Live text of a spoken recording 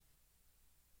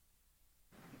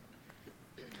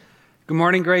Good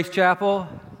morning, Grace Chapel.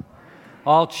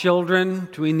 All children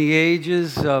between the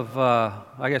ages of,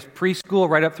 preschool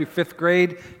right up through fifth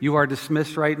grade, you are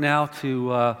dismissed right now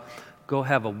to go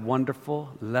have a wonderful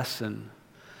lesson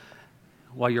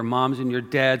while your moms and your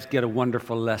dads get a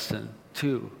wonderful lesson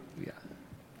too. Yeah.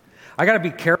 I got to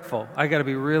be careful. I got to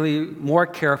be really more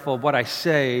careful of what I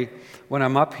say when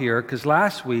I'm up here, because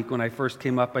last week when I first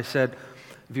came up, I said,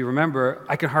 if you remember,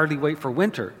 I can hardly wait for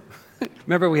winter.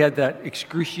 Remember we had that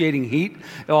excruciating heat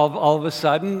all of a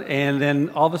sudden, and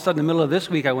then all of a sudden in the middle of this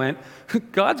week I went,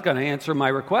 God's going to answer my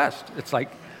request. It's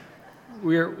like,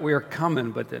 we're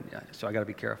coming, but then, so I got to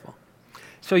be careful.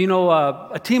 So,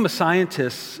 a team of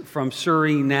scientists from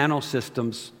Surrey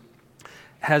Nanosystems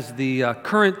has the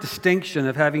current distinction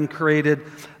of having created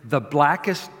the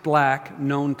blackest black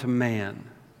known to man.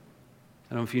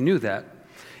 I don't know if you knew that.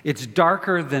 It's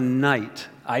darker than night.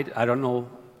 I don't know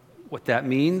what that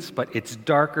means, but it's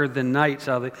darker than night.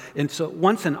 And so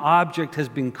once an object has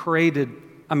been coated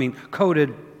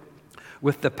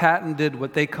with the patented,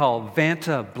 what they call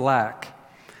Vanta black,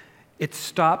 it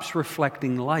stops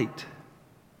reflecting light.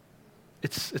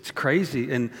 It's crazy,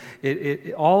 and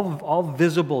it all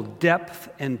visible depth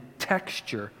and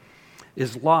texture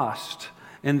is lost.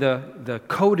 And the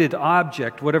coated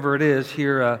object, whatever it is,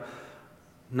 here a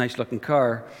nice looking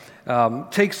car,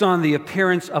 takes on the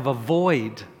appearance of a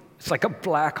void. It's like a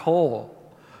black hole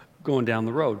going down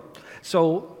the road.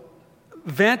 So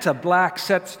Vanta black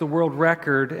sets the world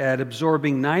record at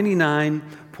absorbing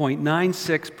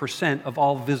 99.96% of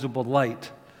all visible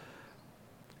light.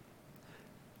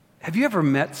 Have you ever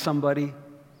met somebody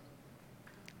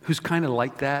who's kind of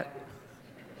like that?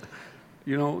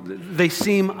 They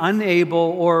seem unable,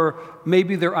 or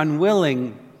maybe they're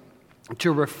unwilling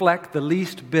to reflect the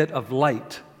least bit of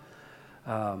light.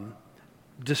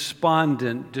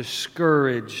 Despondent,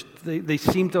 discouraged. They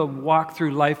seem to walk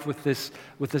through life with this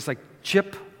like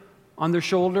chip on their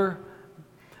shoulder.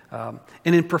 And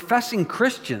in professing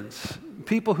Christians,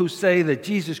 people who say that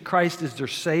Jesus Christ is their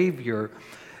Savior,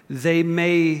 they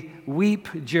may weep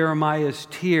Jeremiah's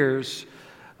tears,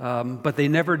 but they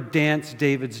never dance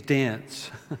David's dance.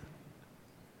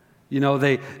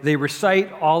 They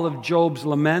recite all of Job's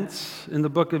laments in the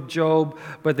book of Job,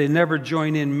 but they never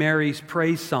join in Mary's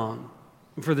praise song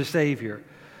for the Savior.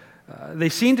 They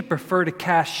seem to prefer to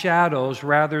cast shadows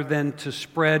rather than to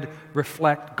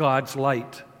reflect God's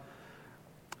light.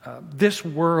 This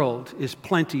world is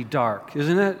plenty dark,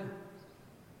 isn't it?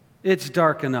 It's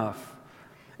dark enough.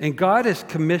 And God has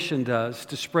commissioned us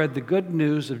to spread the good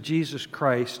news of Jesus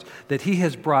Christ, that He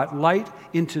has brought light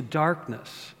into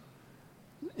darkness.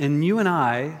 And you and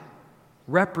I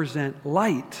represent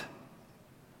light.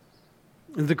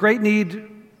 And the great need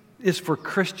is for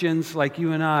Christians like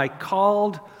you and I,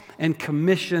 called and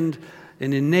commissioned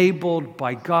and enabled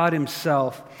by God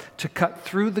Himself to cut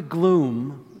through the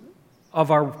gloom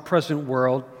of our present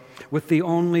world with the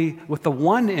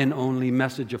one and only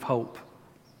message of hope.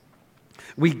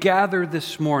 We gather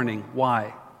this morning.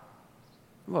 Why?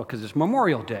 Well, because it's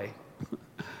Memorial Day.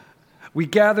 We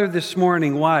gather this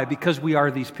morning. Why? Because we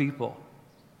are these people.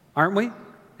 Aren't we?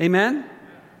 Amen?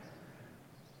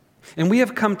 And we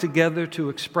have come together to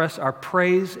express our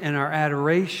praise and our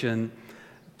adoration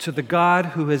to the God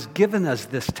who has given us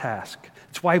this task.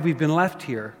 It's why we've been left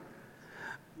here.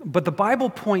 But the Bible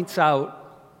points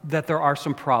out that there are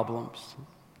some problems.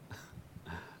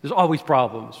 There's always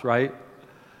problems, right?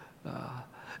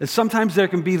 And sometimes there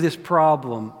can be this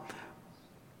problem.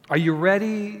 Are you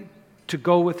ready to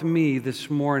go with me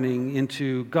this morning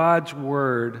into God's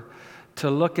Word to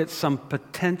look at some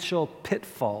potential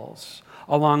pitfalls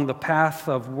along the path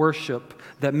of worship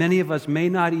that many of us may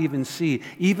not even see,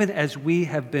 even as we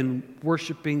have been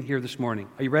worshiping here this morning?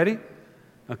 Are you ready?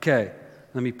 Okay,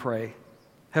 let me pray.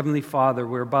 Heavenly Father,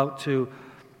 we're about to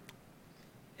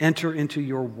enter into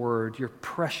your Word, your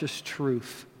precious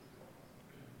truth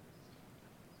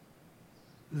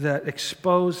that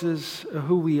exposes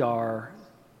who we are,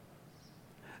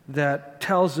 that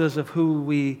tells us of who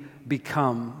we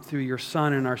become through your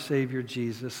Son and our Savior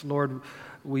Jesus. Lord,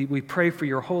 we pray for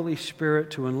your Holy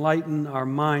Spirit to enlighten our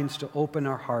minds, to open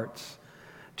our hearts,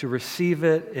 to receive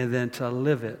it and then to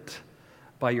live it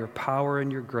by your power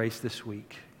and your grace this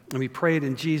week. And we pray it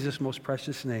in Jesus' most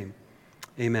precious name.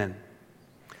 Amen.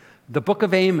 The book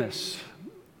of Amos,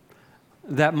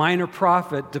 that minor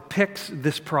prophet, depicts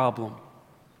this problem.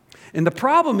 And the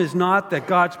problem is not that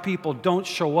God's people don't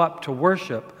show up to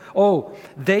worship. Oh,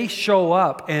 they show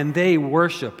up and they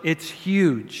worship. It's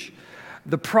huge.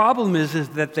 The problem is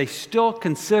that they still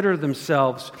consider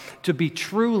themselves to be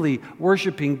truly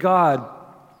worshiping God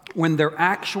when their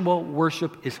actual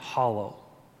worship is hollow.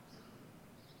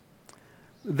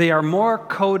 They are more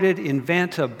coated in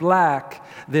Vanta black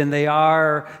than they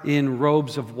are in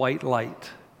robes of white light.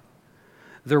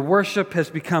 Their worship has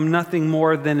become nothing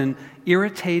more than an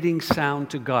irritating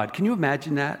sound to God. Can you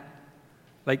imagine that?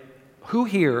 Like, who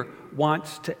here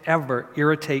wants to ever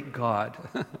irritate God?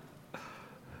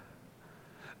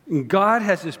 God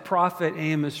has his prophet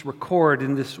Amos record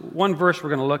in this one verse we're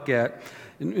going to look at,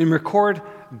 and record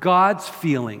God's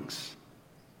feelings.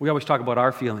 We always talk about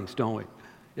our feelings, don't we?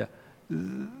 Yeah.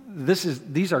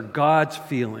 These are God's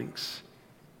feelings.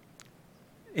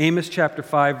 Amos chapter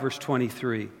 5, verse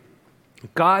 23.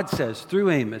 God says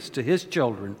through Amos to his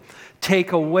children,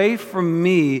 "Take away from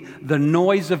me the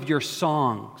noise of your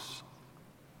songs.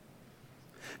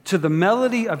 To the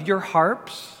melody of your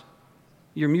harps,"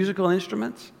 your musical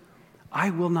instruments,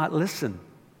 "I will not listen."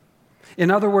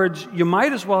 In other words, you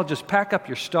might as well just pack up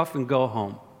your stuff and go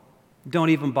home. Don't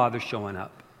even bother showing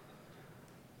up.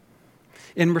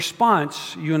 In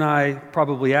response, you and I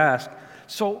probably ask,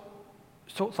 so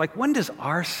it's like, when does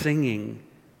our singing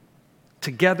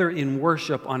together in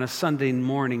worship on a Sunday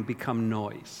morning become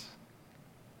noise?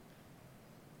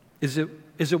 Is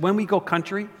it when we go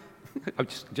country? I'm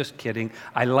just kidding.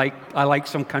 I like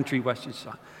some country western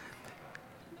song.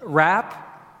 Rap?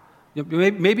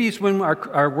 Maybe it's when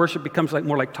our worship becomes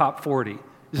more like top 40.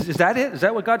 Is that it? Is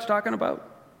that what God's talking about?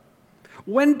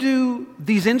 When can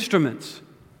these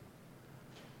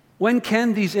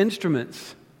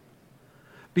instruments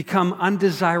become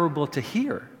undesirable to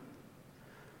hear?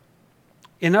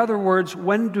 In other words,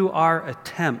 when do our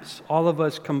attempts, all of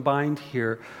us combined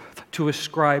here, to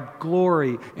ascribe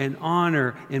glory and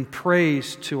honor and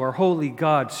praise to our holy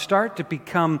God start to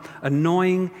become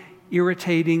annoying,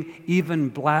 irritating, even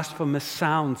blasphemous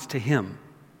sounds to him?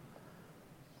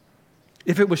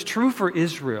 If it was true for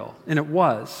Israel, and it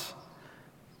was,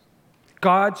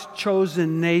 God's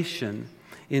chosen nation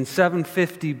in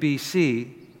 750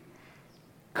 BC,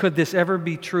 could this ever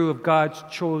be true of God's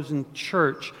chosen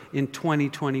church in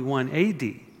 2021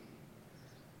 AD?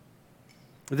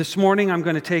 This morning, I'm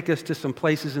going to take us to some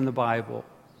places in the Bible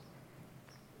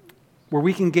where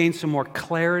we can gain some more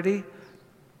clarity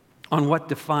on what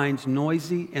defines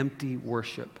noisy, empty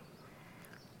worship.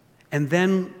 And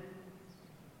then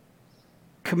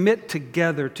commit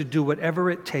together to do whatever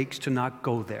it takes to not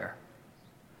go there.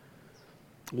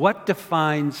 What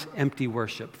defines empty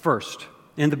worship? First,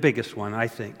 and the biggest one, I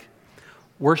think,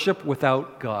 worship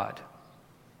without God.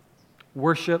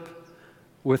 Worship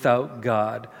without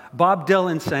God. Bob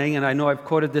Dylan saying, and I know I've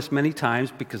quoted this many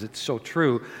times because it's so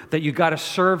true, that you got to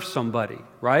serve somebody,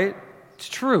 right? It's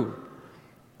true.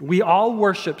 We all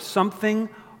worship something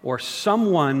or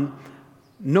someone.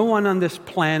 No one on this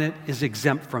planet is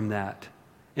exempt from that.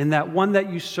 And that one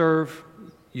that you serve,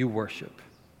 you worship.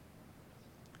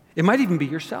 It might even be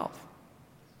yourself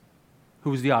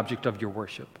who is the object of your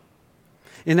worship.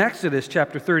 In Exodus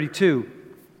chapter 32,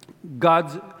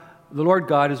 the Lord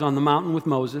God is on the mountain with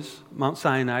Moses, Mount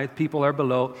Sinai. People are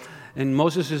below. And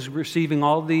Moses is receiving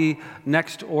all the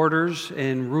next orders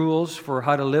and rules for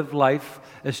how to live life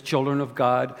as children of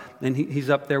God. And he's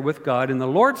up there with God. And the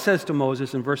Lord says to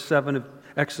Moses in verse 7 of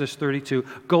Exodus 32,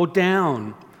 "Go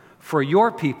down for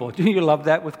your people." Do you love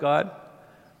that with God?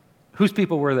 Whose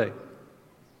people were they?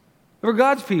 They were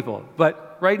God's people.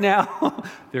 But right now,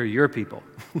 they're your people.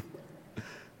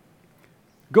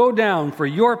 "Go down for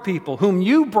your people, whom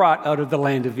you brought out of the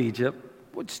land of Egypt,"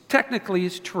 which technically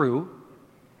is true.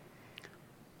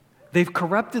 They've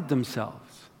corrupted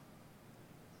themselves.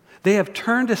 They have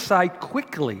turned aside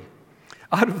quickly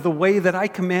out of the way that I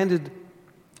commanded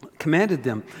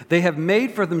them. They have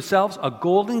made for themselves a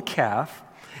golden calf,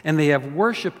 and they have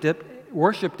worshipped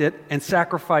it and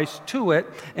sacrificed to it,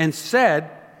 and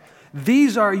said,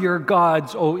 "These are your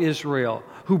gods, O Israel,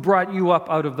 who brought you up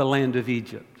out of the land of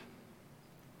Egypt."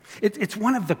 It's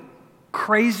one of the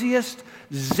craziest,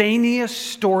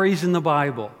 zaniest stories in the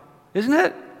Bible, isn't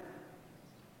it?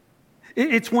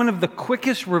 It's one of the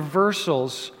quickest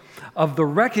reversals of the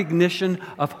recognition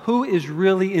of who is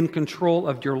really in control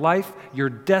of your life, your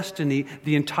destiny,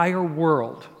 the entire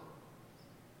world.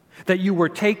 That you were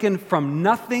taken from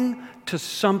nothing to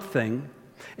something,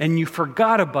 and you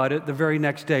forgot about it the very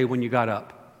next day when you got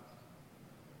up.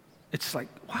 It's like,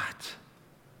 what?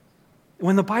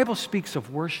 When the Bible speaks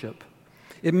of worship,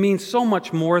 it means so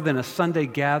much more than a Sunday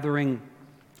gathering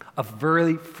of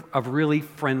really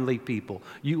friendly people.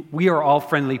 We are all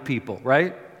friendly people,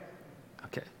 right?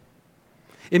 Okay.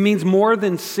 It means more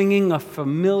than singing a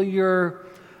familiar,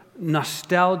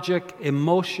 nostalgic,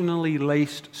 emotionally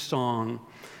laced song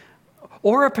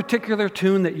or a particular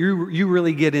tune that you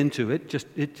really get into.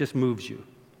 It just moves you.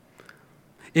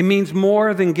 It means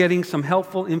more than getting some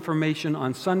helpful information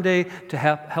on Sunday to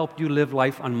help you live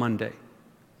life on Monday.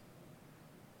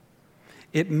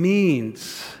 It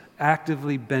means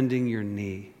actively bending your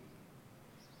knee.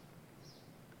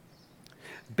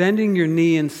 Bending your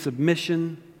knee in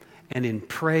submission and in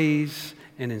praise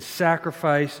and in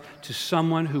sacrifice to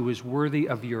someone who is worthy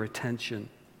of your attention.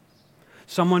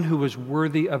 Someone who is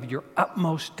worthy of your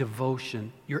utmost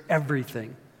devotion, your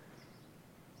everything.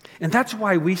 And that's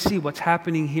why we see what's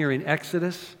happening here in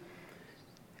Exodus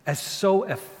as so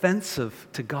offensive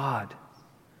to God.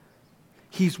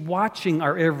 He's watching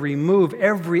our every move,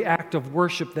 every act of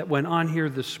worship that went on here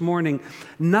this morning.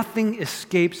 Nothing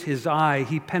escapes his eye.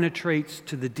 He penetrates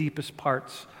to the deepest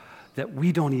parts that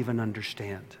we don't even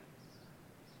understand.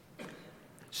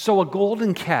 So a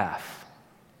golden calf.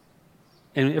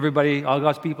 And everybody, all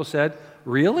God's people said,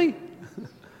 really?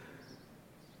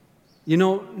 You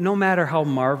know, no matter how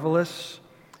marvelous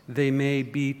they may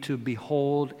be to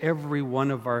behold, every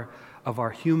one of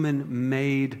our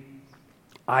human-made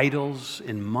idols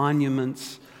and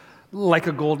monuments, like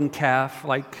a golden calf,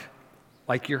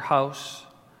 like your house,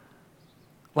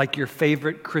 like your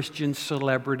favorite Christian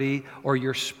celebrity or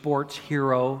your sports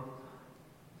hero,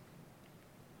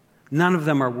 none of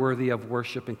them are worthy of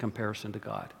worship in comparison to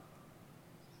God.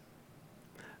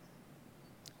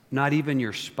 Not even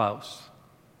your spouse.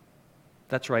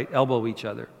 That's right, elbow each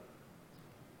other.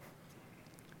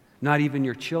 Not even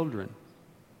your children.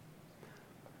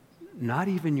 Not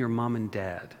even your mom and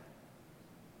dad.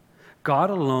 God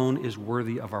alone is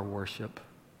worthy of our worship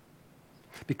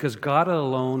because God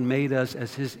alone made us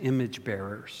as his image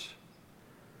bearers.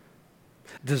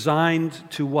 Designed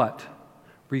to what?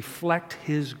 Reflect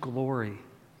his glory.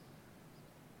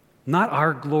 Not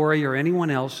our glory or anyone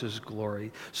else's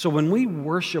glory. So when we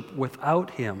worship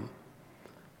without him,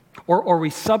 or we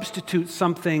substitute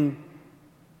something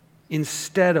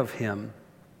instead of him,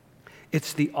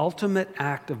 it's the ultimate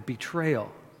act of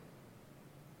betrayal.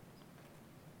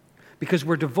 Because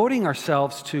we're devoting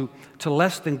ourselves to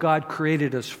less than God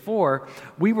created us for.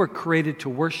 We were created to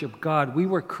worship God. We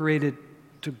were created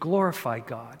to glorify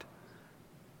God.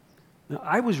 Now,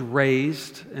 I was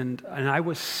raised and I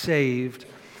was saved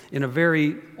in a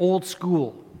very old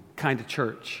school kind of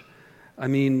church. I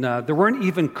mean, there weren't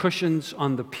even cushions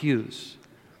on the pews.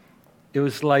 It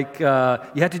was like you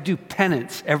had to do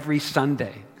penance every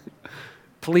Sunday.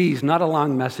 Please, not a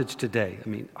long message today. I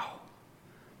mean,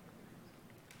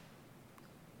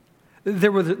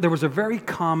 There was a very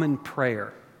common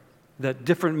prayer that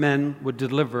different men would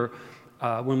deliver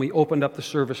when we opened up the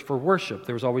service for worship.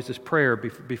 There was always this prayer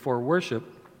before worship.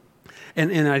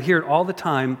 And I'd hear it all the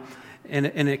time, and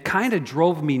it kind of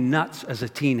drove me nuts as a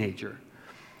teenager.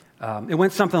 It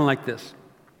went something like this.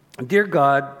 Dear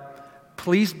God,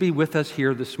 please be with us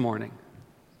here this morning.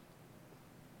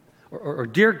 Or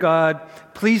Dear God,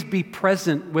 please be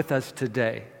present with us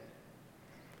today.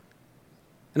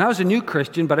 And I was a new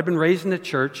Christian, but I've been raised in the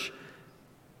church,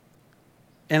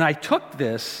 and I took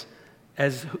this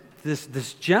as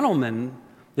this gentleman,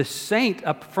 this saint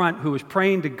up front who was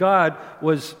praying to God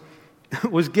was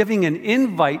giving an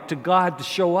invite to God to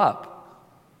show up.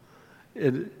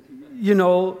 You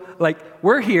know, like,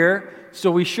 we're here,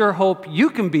 so we sure hope you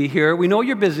can be here. We know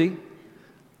you're busy,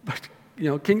 but, you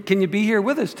know, can you be here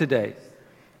with us today?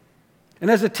 And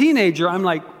as a teenager, I'm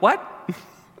like, what?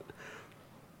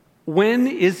 When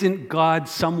isn't God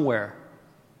somewhere?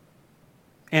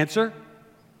 Answer?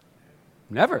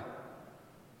 Never.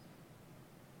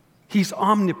 He's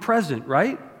omnipresent,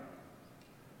 right?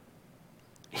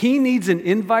 He needs an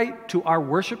invite to our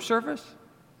worship service.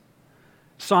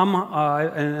 And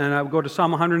I would go to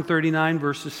Psalm 139,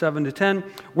 verses 7 to 10.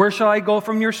 Where shall I go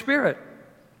from your spirit?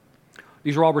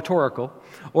 These are all rhetorical.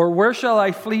 Or where shall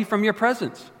I flee from your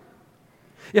presence?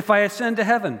 If I ascend to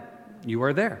heaven, you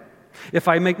are there. If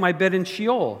I make my bed in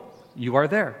Sheol, you are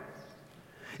there.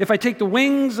 If I take the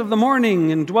wings of the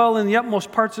morning and dwell in the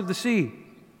utmost parts of the sea,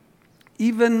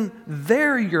 even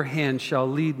there your hand shall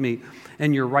lead me,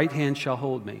 and your right hand shall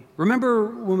hold me. Remember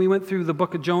when we went through the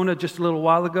book of Jonah just a little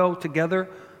while ago together?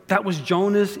 That was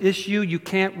Jonah's issue. You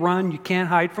can't run, you can't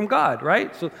hide from God,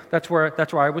 right? So that's where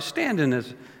I was standing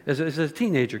as a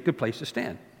teenager. Good place to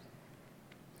stand.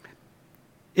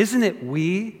 Isn't it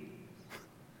we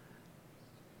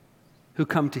who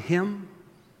come to him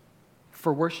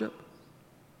for worship?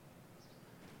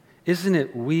 Isn't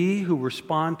it we who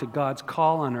respond to God's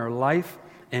call on our life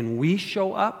and we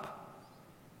show up?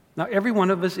 Now, every one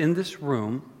of us in this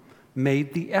room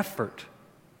made the effort,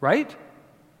 right?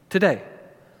 Today.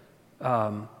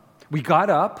 We got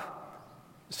up.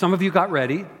 Some of you got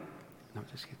ready. No,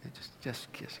 just kidding.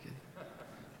 Just kidding.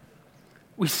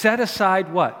 We set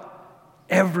aside what?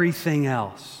 Everything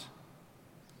else.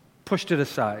 Pushed it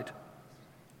aside.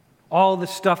 All the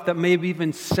stuff that maybe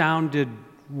even sounded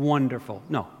wonderful.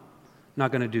 No,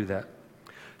 not going to do that.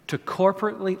 To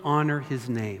corporately honor his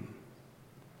name.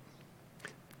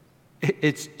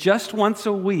 It's just once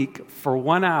a week for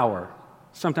 1 hour,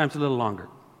 sometimes a little longer.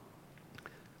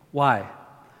 Why?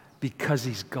 Because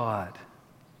he's God.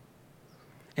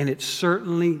 And it's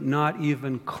certainly not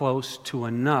even close to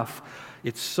enough.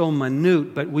 It's so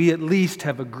minute, but we at least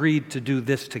have agreed to do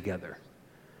this together.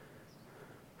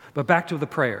 But back to the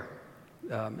prayer,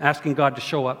 asking God to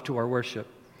show up to our worship.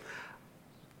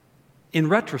 In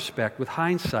retrospect, with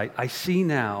hindsight, I see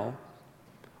now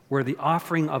where the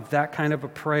offering of that kind of a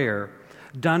prayer,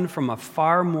 done from a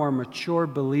far more mature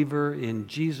believer in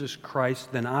Jesus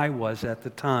Christ than I was at the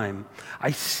time,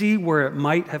 I see where it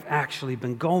might have actually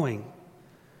been going.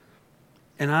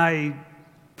 And I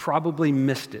probably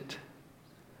missed it.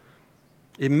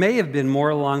 It may have been more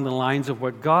along the lines of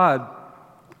what God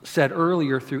said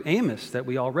earlier through Amos that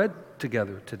we all read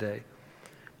together today.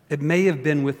 It may have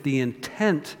been with the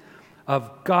intent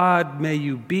of God, may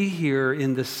you be here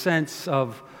in the sense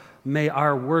of may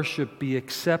our worship be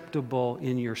acceptable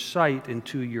in your sight and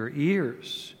to your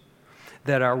ears,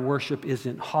 that our worship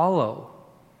isn't hollow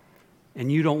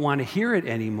and you don't want to hear it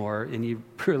anymore and you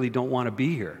really don't want to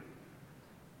be here.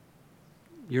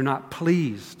 You're not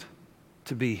pleased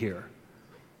to be here.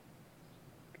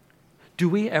 Do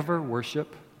we ever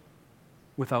worship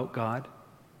without God?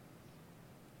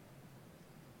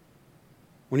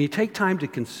 When you take time to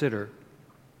consider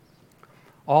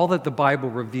all that the Bible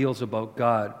reveals about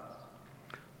God,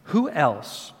 who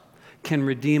else can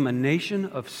redeem a nation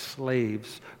of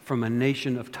slaves from a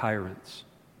nation of tyrants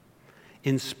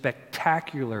in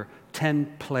spectacular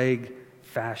 10-plague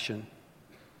fashion?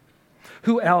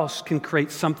 Who else can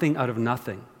create something out of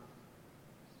nothing?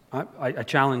 I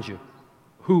challenge you.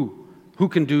 Who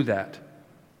can do that?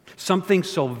 Something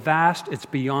so vast it's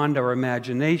beyond our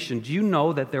imagination. Do you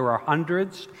know that there are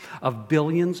hundreds of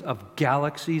billions of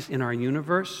galaxies in our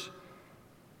universe?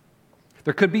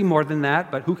 There could be more than that,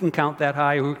 but who can count that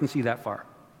high or who can see that far?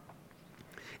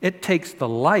 It takes the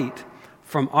light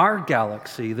from our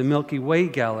galaxy, the Milky Way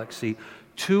galaxy,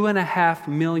 2.5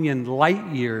 million light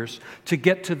years to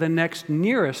get to the next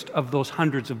nearest of those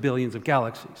hundreds of billions of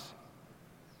galaxies.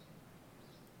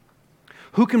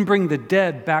 Who can bring the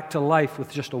dead back to life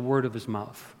with just a word of his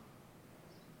mouth?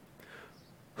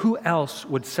 Who else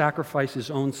would sacrifice his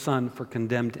own son for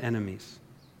condemned enemies?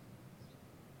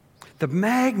 The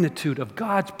magnitude of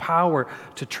God's power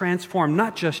to transform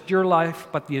not just your life,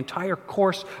 but the entire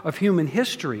course of human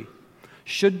history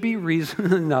should be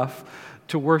reason enough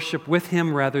to worship with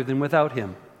him rather than without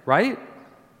him, right?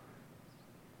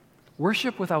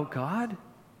 Worship without God?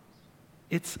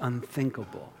 It's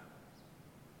unthinkable.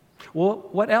 Well,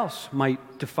 what else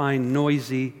might define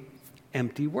noisy,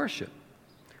 empty worship?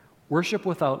 Worship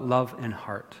without love and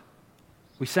heart.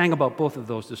 We sang about both of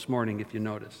those this morning, if you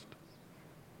noticed.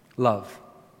 Love.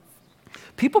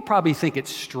 People probably think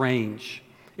it's strange,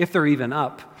 if they're even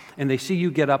up, and they see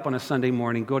you get up on a Sunday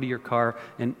morning, go to your car,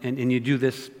 and you do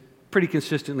this pretty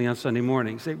consistently on Sunday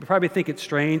mornings. They probably think it's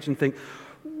strange and think,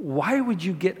 why would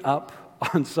you get up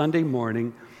on Sunday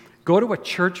morning, go to a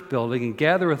church building and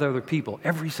gather with other people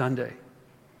every Sunday?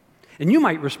 And you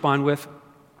might respond with,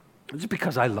 it's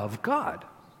because I love God.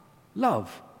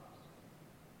 Love.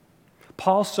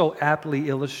 Paul so aptly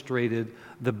illustrated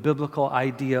the biblical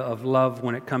idea of love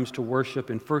when it comes to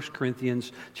worship in 1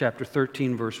 Corinthians chapter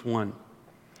 13, verse 1.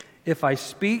 If I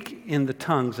speak in the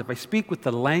tongues, if I speak with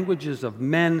the languages of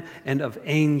men and of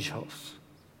angels,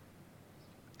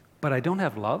 but I don't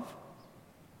have love,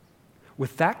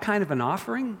 with that kind of an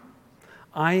offering,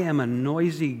 I am a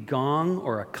noisy gong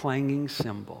or a clanging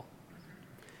cymbal.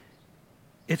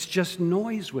 It's just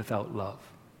noise without love.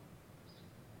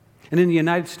 And in the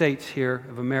United States here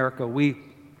of America,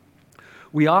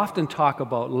 we often talk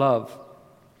about love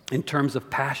in terms of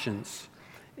passions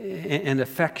and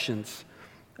affections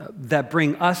that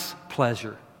bring us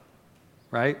pleasure,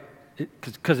 right?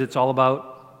 Because it's all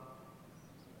about,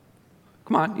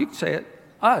 come on, you can say it,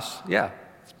 us, yeah,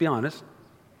 let's be honest.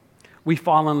 We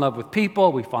fall in love with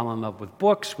people, we fall in love with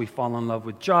books, we fall in love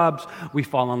with jobs, we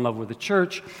fall in love with the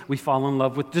church, we fall in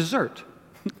love with dessert.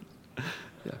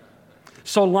 Yeah.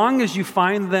 So long as you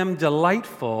find them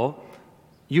delightful,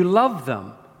 you love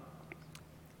them.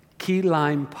 Key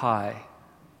lime pie.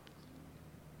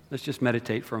 Let's just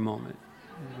meditate for a moment.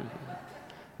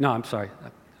 No, I'm sorry.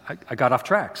 I got off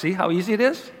track. See how easy it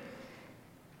is?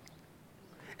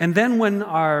 And then when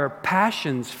our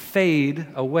passions fade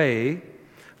away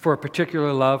for a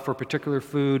particular love, for a particular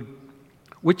food,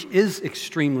 which is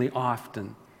extremely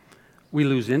often. We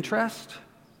lose interest,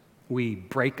 we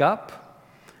break up,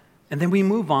 and then we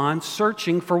move on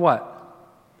searching for what?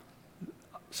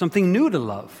 Something new to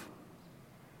love.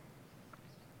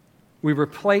 We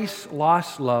replace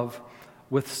lost love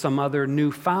with some other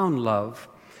newfound love,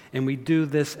 and we do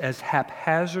this as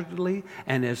haphazardly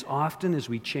and as often as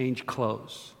we change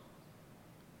clothes.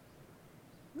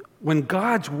 When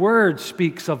God's Word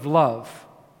speaks of love,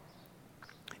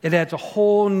 it adds a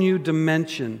whole new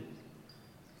dimension.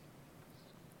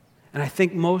 And I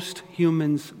think most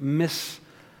humans miss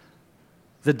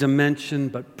the dimension,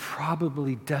 but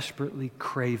probably desperately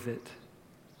crave it.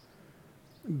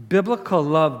 Biblical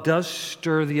love does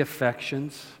stir the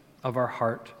affections of our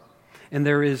heart, and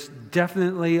there is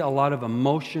definitely a lot of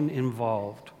emotion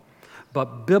involved.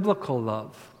 But biblical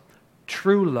love,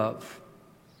 true love,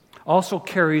 also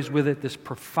carries with it this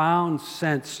profound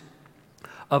sense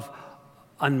of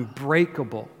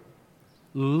unbreakable,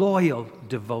 loyal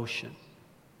devotion.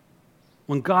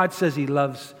 When God says He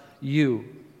loves you,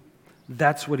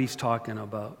 that's what He's talking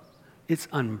about. It's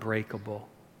unbreakable.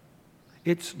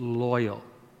 It's loyal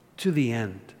to the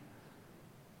end.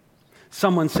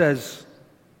 Someone says,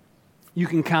 "You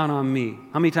can count on me."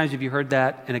 How many times have you heard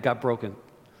that and it got broken?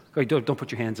 Okay, don't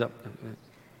put your hands up.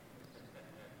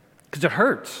 Because it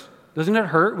hurts. Doesn't it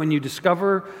hurt when you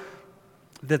discover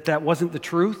that that wasn't the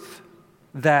truth?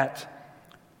 That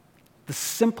the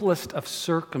simplest of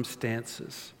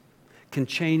circumstances can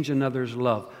change another's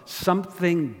love.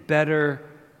 Something better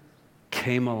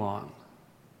came along.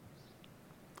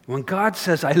 When God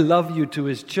says, "I love you" to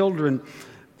His children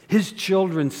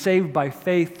saved by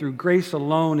faith through grace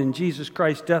alone in Jesus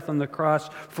Christ's death on the cross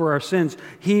for our sins,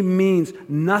 He means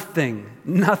nothing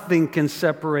can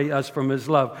separate us from His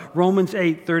love. Romans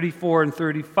 8:34 and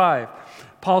 35.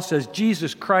 Paul says,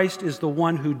 Jesus Christ is the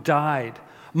one who died.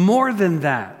 More than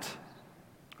that,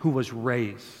 who was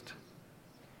raised,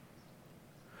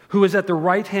 who is at the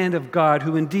right hand of God,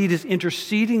 who indeed is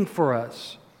interceding for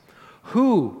us.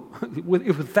 Who,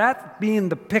 with that being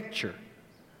the picture,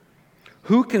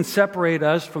 who can separate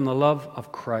us from the love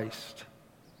of Christ?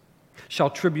 Shall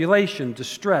tribulation,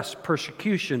 distress,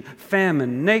 persecution,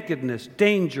 famine, nakedness,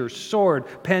 danger, sword,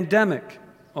 pandemic?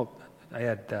 Oh, I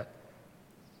added that.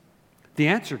 The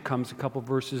answer comes a couple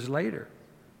verses later.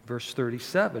 Verse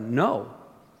 37, no.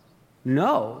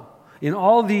 In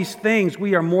all these things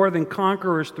we are more than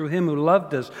conquerors through Him who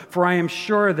loved us. For I am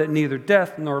sure that neither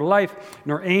death, nor life,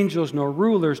 nor angels, nor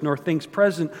rulers, nor things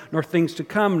present, nor things to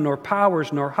come, nor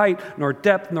powers, nor height, nor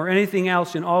depth, nor anything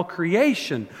else in all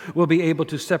creation will be able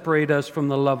to separate us from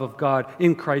the love of God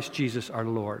in Christ Jesus our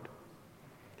Lord.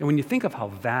 And when you think of how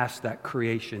vast that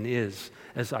creation is,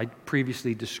 as I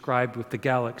previously described with the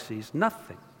galaxies,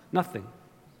 nothing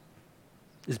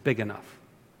is big enough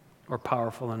or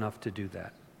powerful enough to do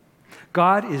that.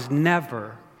 God is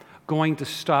never going to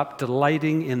stop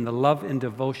delighting in the love and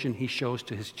devotion He shows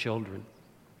to His children.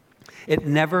 It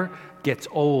never gets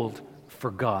old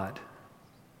for God.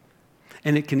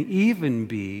 And it can even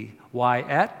be why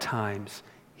at times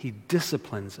He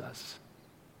disciplines us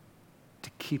to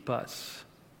keep us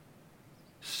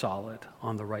solid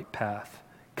on the right path,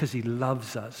 because He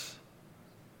loves us.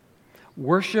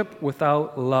 Worship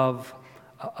without love,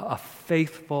 a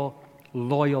faithful,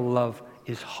 loyal love,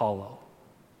 is hollow.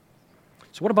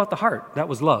 So what about the heart? That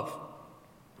was love,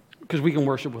 because we can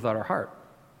worship without our heart.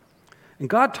 And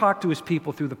God talked to His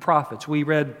people through the prophets. We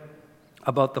read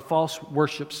about the false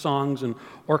worship songs and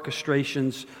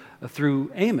orchestrations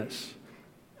through Amos.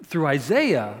 Through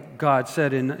Isaiah, God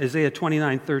said in Isaiah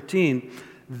 29:13,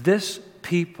 this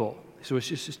people, so it's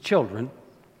just His children,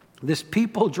 this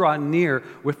people draw near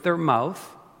with their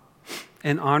mouth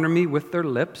and honor me with their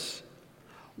lips,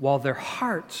 while their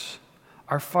hearts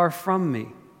are far from me.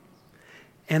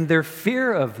 And their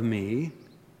fear of me,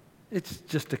 it's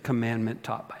just a commandment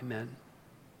taught by men.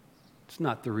 It's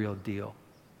not the real deal.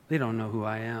 They don't know who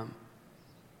I am.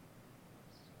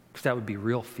 Because that would be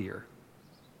real fear.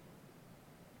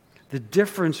 The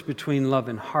difference between love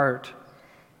and heart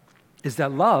is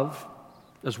that love,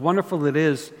 as wonderful it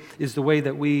is the way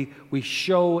that we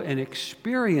show and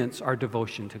experience our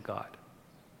devotion to God.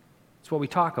 It's what we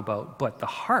talk about. But the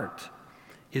heart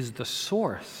is the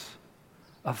source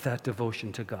of that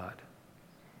devotion to God.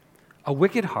 A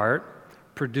wicked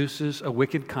heart produces a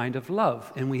wicked kind of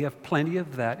love, and we have plenty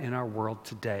of that in our world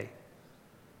today.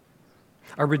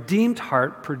 A redeemed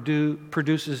heart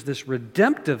produces this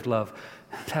redemptive love.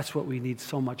 That's what we need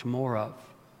so much more of,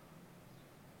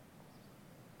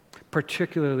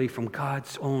 particularly from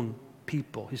God's own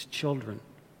people, His children.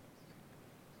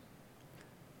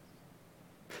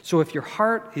 So if your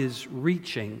heart is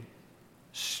reaching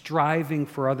striving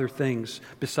for other things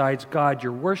besides God.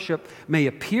 Your worship may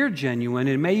appear genuine.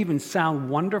 It may even sound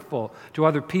wonderful to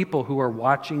other people who are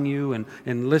watching you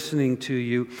and listening to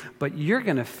you, but you're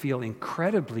going to feel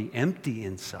incredibly empty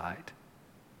inside,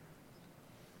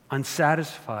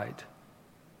 unsatisfied,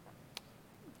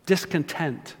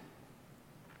 discontent.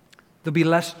 There'll be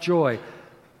less joy,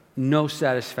 no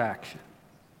satisfaction.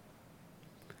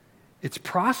 It's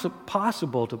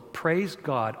possible to praise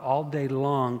God all day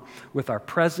long with our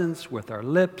presence, with our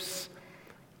lips,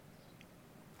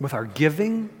 with our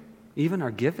giving, even our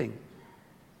giving.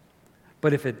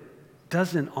 But if it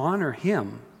doesn't honor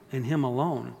Him and Him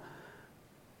alone,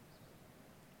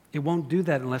 it won't do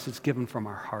that unless it's given from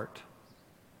our heart.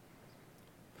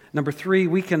 Number 3,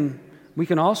 we can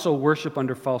also worship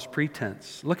under false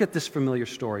pretense. Look at this familiar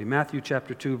story, Matthew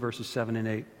chapter 2, verses 7 and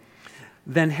 8.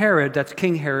 Then Herod, that's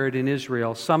King Herod in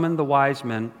Israel, summoned the wise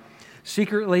men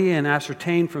secretly and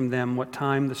ascertained from them what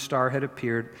time the star had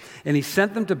appeared. And he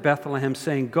sent them to Bethlehem,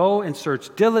 saying, "Go and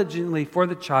search diligently for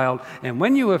the child, and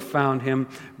when you have found him,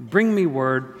 bring me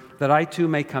word that I too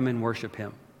may come and worship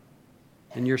him."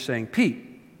 And you're saying,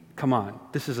 "Pete, come on,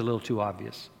 this is a little too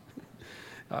obvious.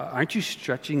 Aren't you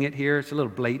stretching it here? It's a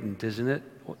little blatant, isn't it?"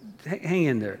 Hang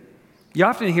in there. You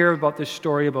often hear about this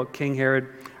story about King Herod.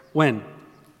 When?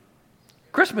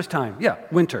 Christmas time. Yeah,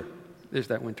 winter. There's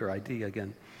that winter idea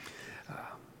again.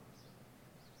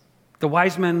 The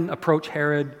wise men approach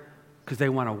Herod because they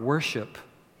want to worship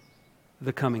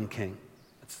the coming king.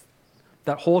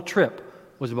 That whole trip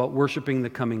was about worshiping the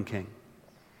coming king.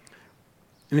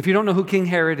 And if you don't know who King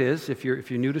Herod is, if you're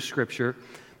new to Scripture,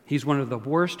 he's one of the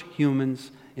worst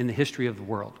humans in the history of the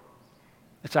world.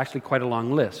 It's actually quite a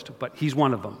long list, but he's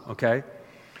one of them, okay?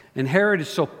 And Herod is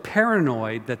so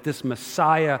paranoid that this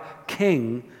Messiah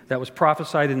king that was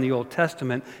prophesied in the Old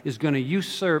Testament is going to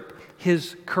usurp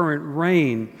his current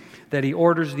reign that he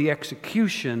orders the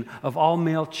execution of all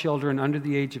male children under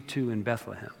the age of 2 in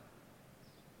Bethlehem.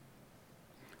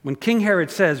 When King Herod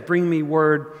says, "Bring me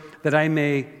word that I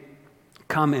may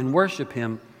come and worship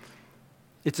him,"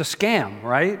 it's a scam,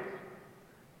 right?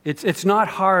 It's not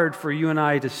hard for you and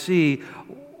I to see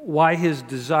why his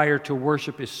desire to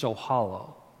worship is so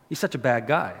hollow. He's such a bad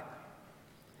guy.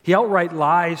 He outright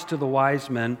lies to the wise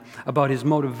men about his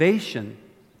motivation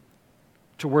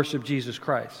to worship Jesus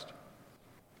Christ.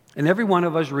 And every one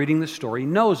of us reading the story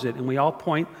knows it, and we all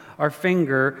point our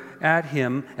finger at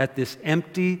him at this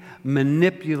empty,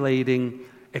 manipulating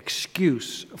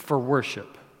excuse for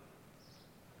worship.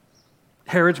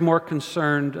 Herod's more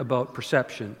concerned about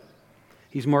perception.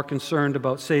 He's more concerned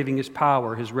about saving his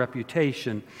power, his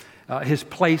reputation, his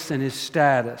place and his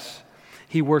status.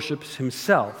 He worships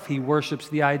himself. He worships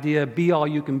the idea, be all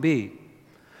you can be.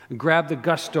 Grab the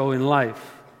gusto in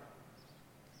life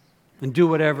and do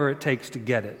whatever it takes to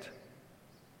get it.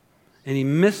 And he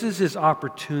misses his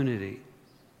opportunity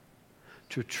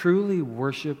to truly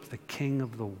worship the King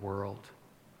of the world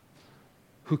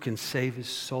who can save his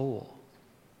soul.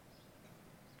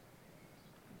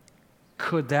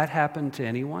 Could that happen to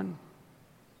anyone?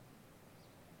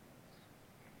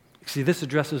 See, this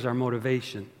addresses our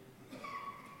motivation.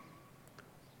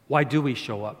 Why do we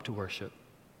show up to worship?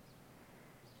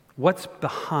 What's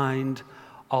behind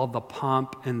all the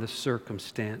pomp and the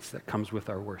circumstance that comes with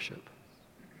our worship?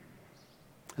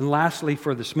 And lastly,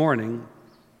 for this morning,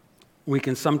 we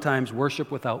can sometimes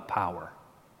worship without power.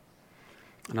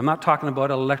 And I'm not talking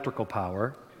about electrical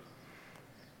power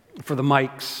for the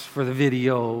mics, for the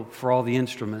video, for all the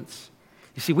instruments.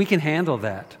 You see, we can handle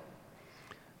that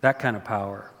kind of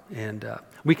power. And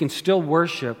we can still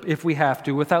worship if we have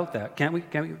to without that. Can't we?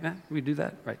 Can we do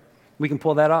that? Right. We can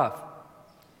pull that off.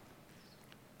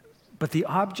 But the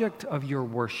object of your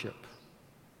worship,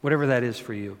 whatever that is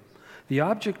for you, the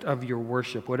object of your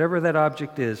worship, whatever that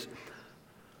object is,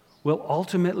 will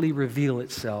ultimately reveal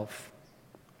itself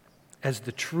as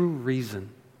the true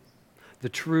reason, the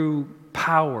true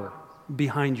power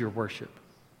behind your worship.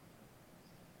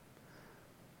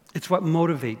 It's what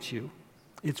motivates you.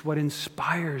 It's what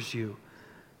inspires you.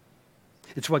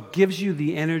 It's what gives you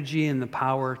the energy and the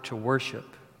power to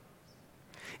worship.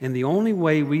 And the only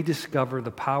way we discover the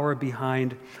power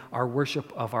behind our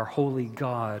worship of our holy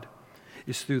God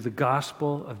is through the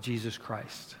gospel of Jesus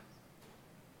Christ.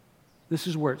 This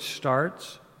is where it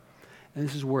starts, and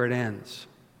this is where it ends.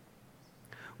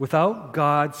 Without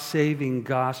God's saving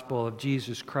gospel of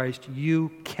Jesus Christ,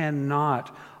 you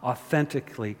cannot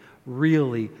authentically,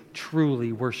 really,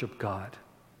 truly worship God.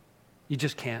 You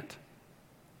just can't.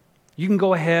 You can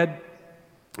go ahead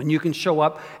And you can show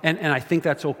up, and I think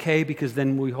that's okay, because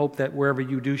then we hope that wherever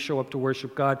you do show up to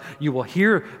worship God, you will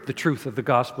hear the truth of the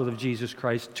gospel of Jesus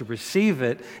Christ to receive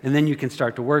it, and then you can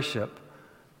start to worship.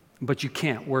 But you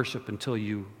can't worship until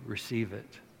you receive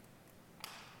it.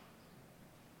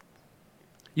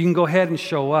 You can go ahead and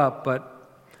show up,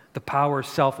 but the power is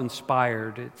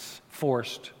self-inspired, it's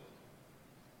forced,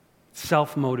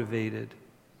 self-motivated.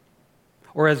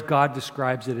 Or as God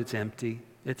describes it, it's empty,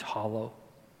 it's hollow.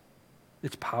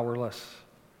 It's powerless.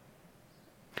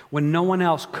 When no one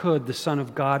else could, the Son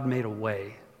of God made a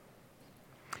way.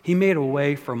 He made a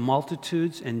way for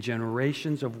multitudes and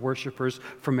generations of worshipers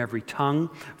from every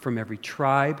tongue, from every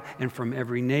tribe, and from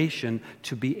every nation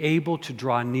to be able to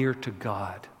draw near to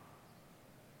God,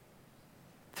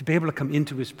 to be able to come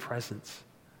into His presence,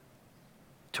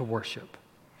 to worship.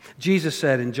 Jesus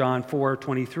said in John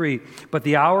 4:23, "But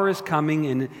the hour is coming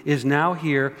and is now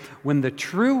here when the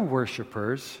true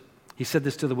worshipers," he said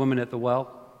this to the woman at the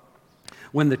well,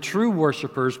 "when the true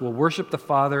worshipers will worship the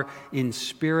Father in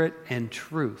spirit and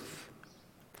truth.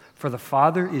 For the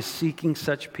Father is seeking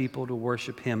such people to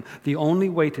worship Him. The only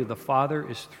way to the Father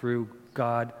is through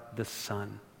God the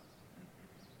Son."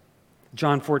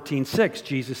 John 14:6,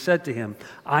 Jesus said to him,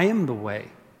 "I am the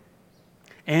way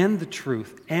and the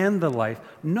truth and the life.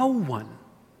 No one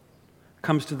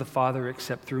comes to the Father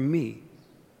except through me."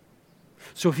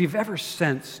 So if you've ever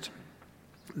sensed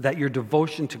that your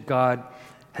devotion to God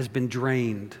has been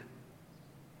drained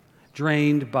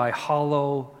by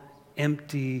hollow,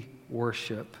 empty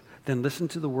worship, then listen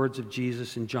to the words of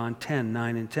Jesus in John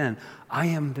 10:9 and 10. "I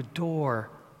am the door."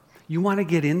 You want to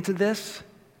get into this?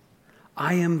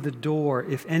 "I am the door.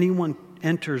 If anyone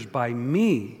enters by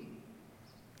me,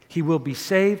 he will be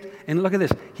saved." And look at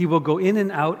this. "He will go in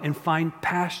and out and find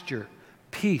pasture,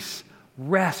 peace,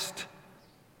 rest,"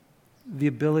 the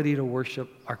ability to worship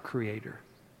our Creator.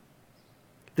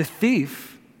 The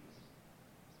thief,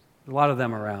 a lot of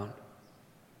them around,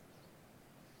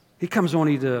 he comes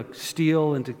only to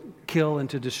steal and to kill and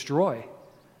to destroy.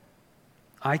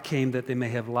 I came that they may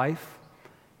have life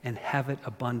and have it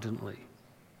abundantly.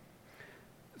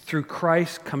 Through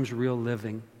Christ comes real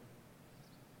living.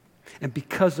 And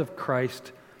because of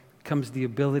Christ comes the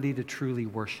ability to truly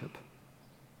worship.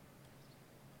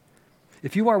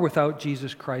 If you are without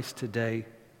Jesus Christ today,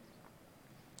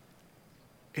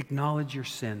 acknowledge your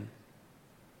sin.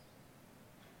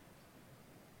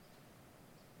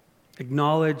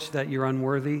 Acknowledge that you're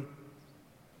unworthy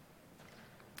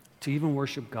to even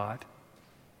worship God.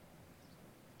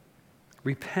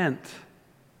 Repent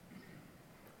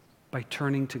by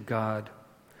turning to God,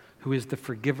 who is the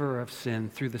forgiver of sin,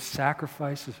 through the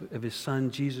sacrifice of His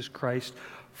Son, Jesus Christ,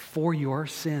 for your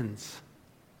sins.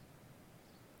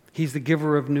 He's the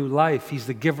giver of new life. He's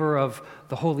the giver of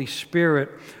the Holy Spirit,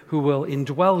 who will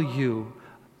indwell you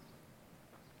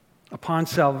upon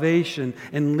salvation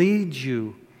and lead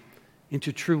you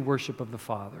into true worship of the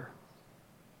Father.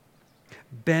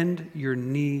 Bend your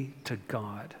knee to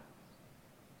God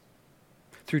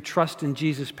through trust in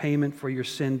Jesus' payment for your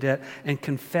sin debt, and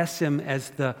confess Him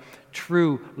as the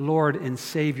true Lord and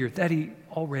Savior that He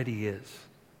already is.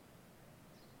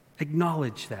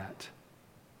 Acknowledge that.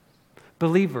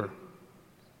 Believer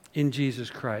in Jesus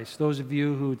Christ, those of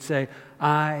you who would say,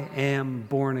 "I am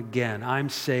born again, I'm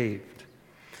saved."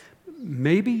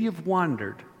 Maybe you've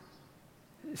wandered.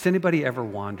 Has anybody ever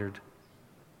wandered?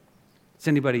 Is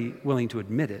anybody willing to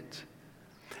admit it?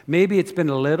 Maybe it's been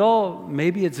a little,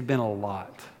 maybe it's been a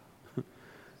lot.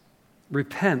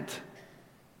 Repent.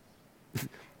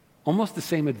 Almost the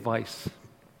same advice.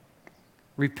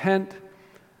 Repent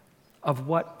of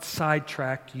what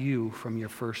sidetracked you from your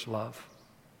first love.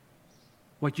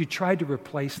 What you tried to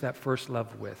replace that first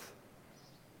love with.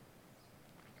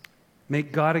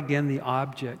 Make God again the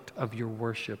object of your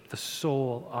worship, the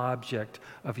sole object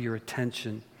of your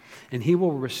attention. And He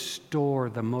will restore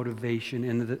the motivation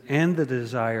and the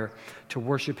desire to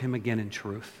worship Him again in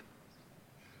truth.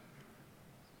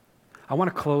 I want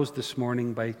to close this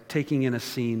morning by taking in a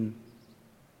scene.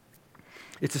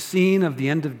 It's a scene of the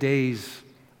end of days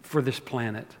for this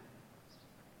planet.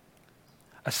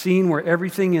 A scene where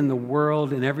everything in the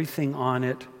world and everything on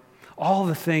it, all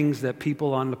the things that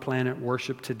people on the planet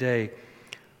worship today,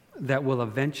 that will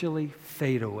eventually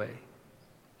fade away.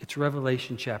 It's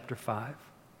Revelation chapter 5.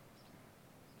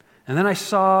 And then I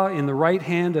saw in the right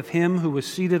hand of Him who was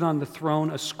seated on the throne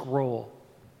a scroll,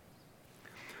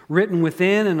 written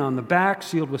within and on the back,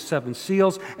 sealed with 7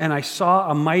 seals. And I saw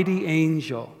a mighty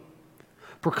angel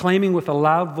proclaiming with a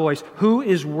loud voice, "Who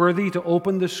is worthy to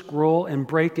open the scroll and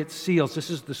break its seals?" This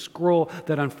is the scroll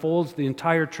that unfolds the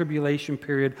entire tribulation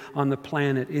period on the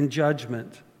planet in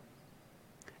judgment.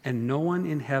 And no one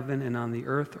in heaven and on the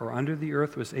earth or under the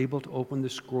earth was able to open the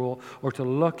scroll or to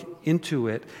look into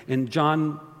it. And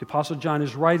John, the Apostle John,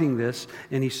 is writing this,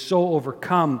 and he's so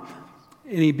overcome,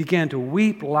 and he began to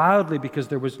weep loudly because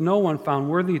there was no one found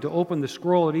worthy to open the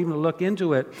scroll or even to look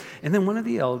into it. And then one of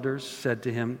the elders said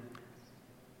to him,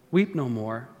 "Weep no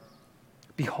more.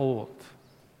 Behold,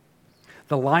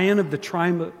 the Lion of the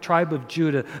tribe of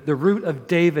Judah, the Root of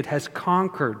David, has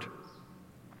conquered,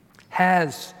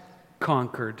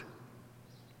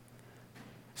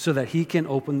 so that he can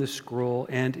open the scroll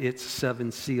and its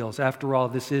 7 seals." After all,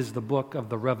 this is the book of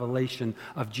the revelation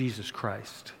of Jesus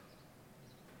Christ.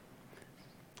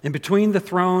 And between the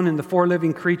throne and the 4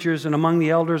 living creatures and among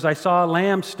the elders, I saw a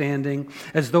lamb standing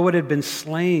as though it had been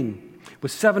slain,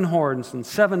 with 7 horns and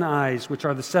 7 eyes, which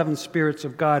are the 7 spirits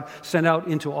of God sent out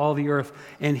into all the earth.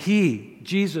 And he,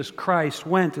 Jesus Christ,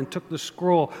 went and took the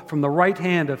scroll from the right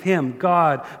hand of him,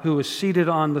 God, who was seated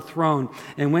on the throne.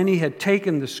 And when he had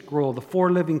taken the scroll, the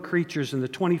 4 living creatures and the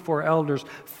 24 elders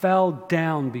fell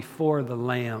down before the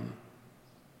Lamb,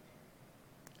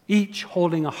 each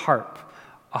holding a harp.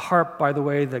 A harp, by the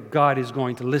way, that God is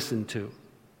going to listen to.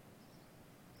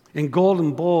 And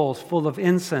golden bowls full of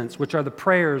incense, which are the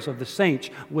prayers of the saints,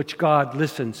 which God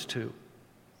listens to.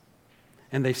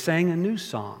 And they sang a new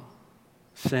song,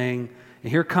 saying, and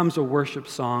here comes a worship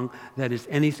song that is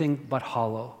anything but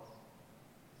hollow.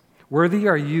 "Worthy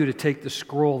are you to take the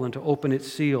scroll and to open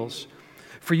its seals.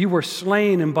 For you were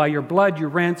slain, and by your blood you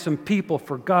ransomed people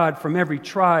for God from every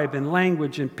tribe and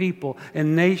language and people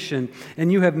and nation.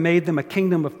 And you have made them a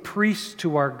kingdom of priests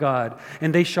to our God,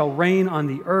 and they shall reign on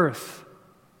the earth."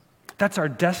 That's our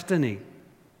destiny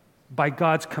by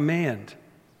God's command.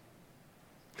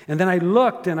 And then I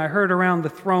looked and I heard around the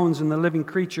thrones and the living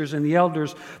creatures and the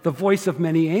elders the voice of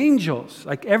many angels.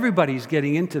 Like everybody's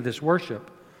getting into this worship.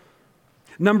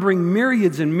 Numbering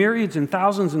myriads and myriads and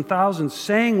thousands,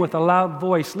 saying with a loud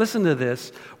voice, listen to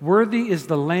this, "Worthy is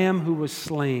the Lamb who was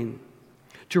slain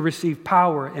to receive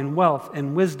power and wealth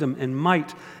and wisdom and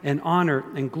might and honor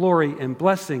and glory and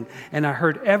blessing." And I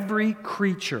heard every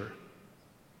creature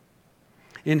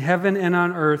in heaven and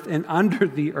on earth and under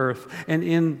the earth and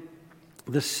in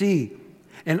the sea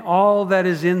and all that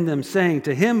is in them, saying,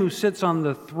 "To him who sits on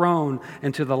the throne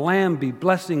and to the Lamb be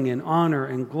blessing and honor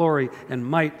and glory and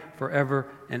might forever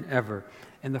and ever."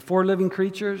 And the 4 living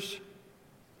creatures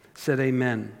said,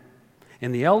 "Amen."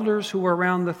 And the elders who were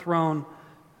around the throne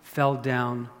fell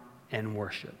down and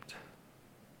worshiped.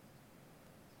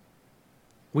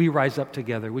 We rise up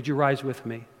together. Would you rise with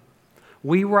me?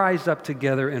 We rise up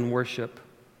together and worship.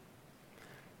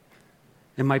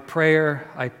 And my prayer,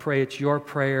 I pray it's your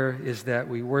prayer, is that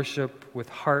we worship with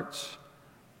hearts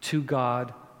to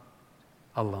God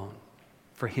alone,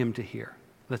 for him to hear.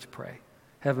 Let's pray.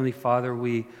 Heavenly Father,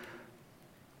 we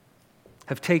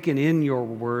have taken in your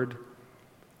word.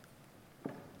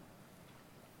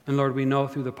 And Lord, we know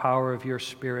through the power of your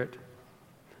Spirit,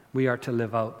 we are to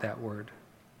live out that word.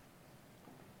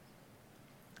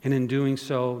 And in doing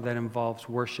so, that involves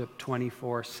worship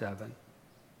 24/7.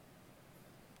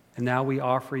 And now we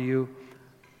offer you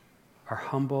our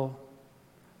humble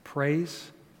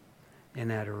praise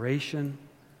and adoration,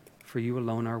 for you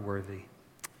alone are worthy.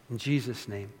 In Jesus'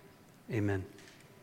 name, amen.